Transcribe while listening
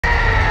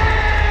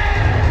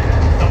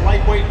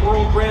Lightweight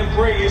World Grand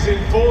Prix is in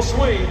full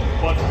swing,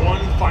 but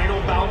one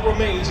final bout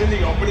remains in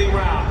the opening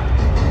round.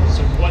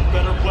 So what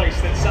better place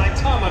than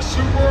Saitama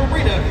Super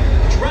Arena,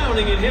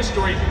 drowning in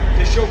history,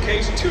 to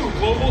showcase two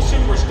global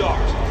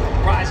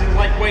superstars, RIZIN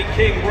Lightweight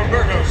King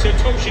Roberto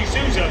Satoshi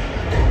Souza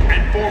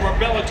and former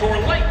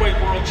Bellator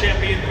Lightweight World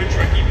Champion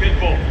Patricky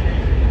Pitbull.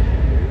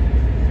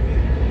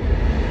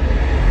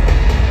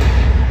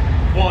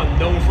 One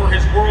known for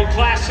his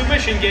world-class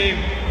submission game,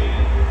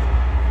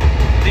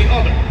 the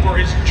other for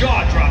his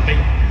jaw-dropping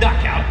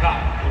knockout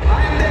power.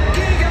 I'm the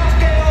king of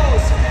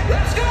chaos!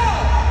 Let's go!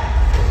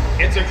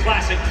 It's a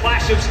classic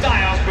clash of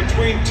styles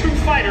between two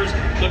fighters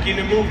looking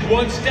to move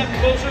one step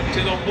closer to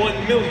the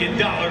 $1 million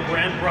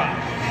grand prize.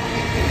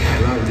 I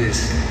love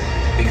this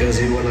because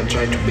he wanna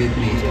try to beat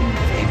me.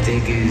 He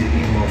think he's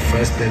more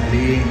fast than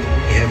me,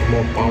 he have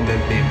more power than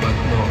me, but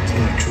no, it's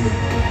not true.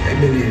 I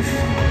believe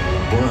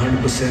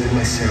 100% in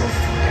myself.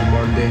 I'm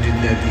more dangerous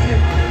than him.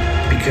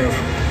 Be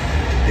careful.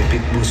 The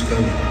Pitbull's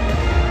coming.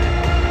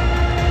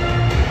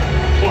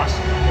 Plus,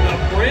 a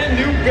brand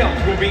new belt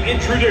will be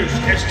introduced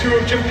as two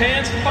of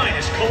Japan's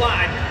finest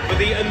collide for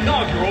the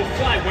inaugural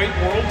flyweight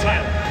world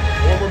title.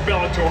 Former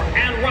Bellator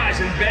and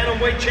RIZIN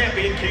bantamweight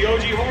champion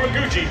Kyoji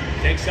Horiguchi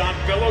takes on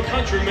fellow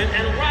countryman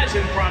and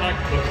RIZIN product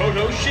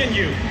Makoto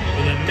Shinyu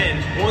for the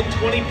men's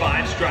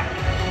 125 strap.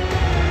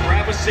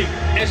 Grab a seat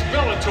as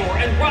Bellator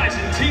and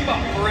RIZIN team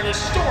up for an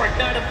historic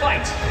night of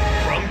fights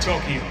from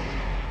Tokyo.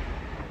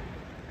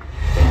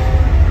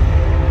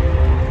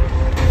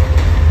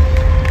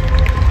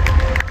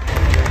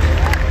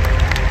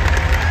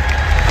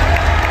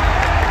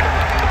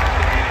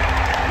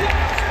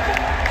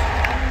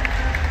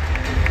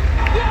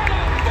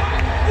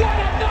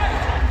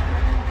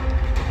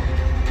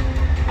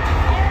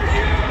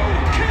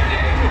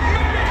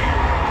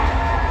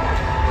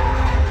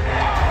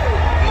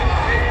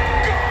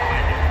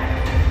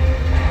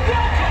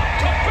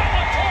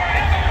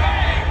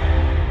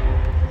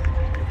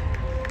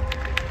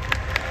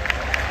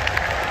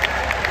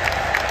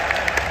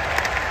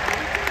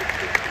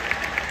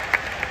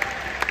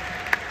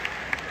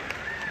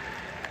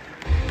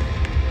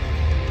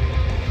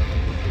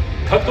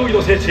格闘技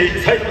の聖地、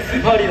埼玉ス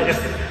ーパーアリーナで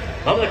す。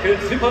まもなく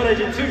スーパーライ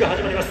ジン2が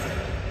始まります。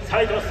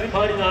埼玉スー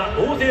パーアリーナ、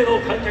大勢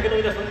の観客の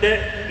皆さんで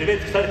埋め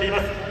尽くされてい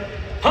ます。フ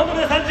ァンの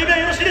皆さん、準備は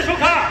よろしいでしょう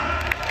か。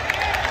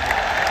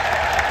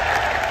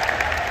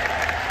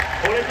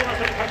これぞま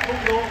さに格闘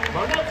技の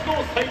真夏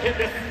の祭典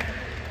で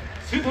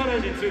す。スーパーラ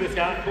イジン2です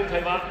が、今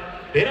回は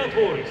ベラト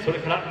ール、それ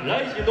から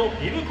ライジンの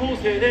2部構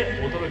成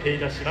でお届けい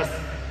たします。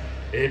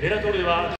ベラトールでは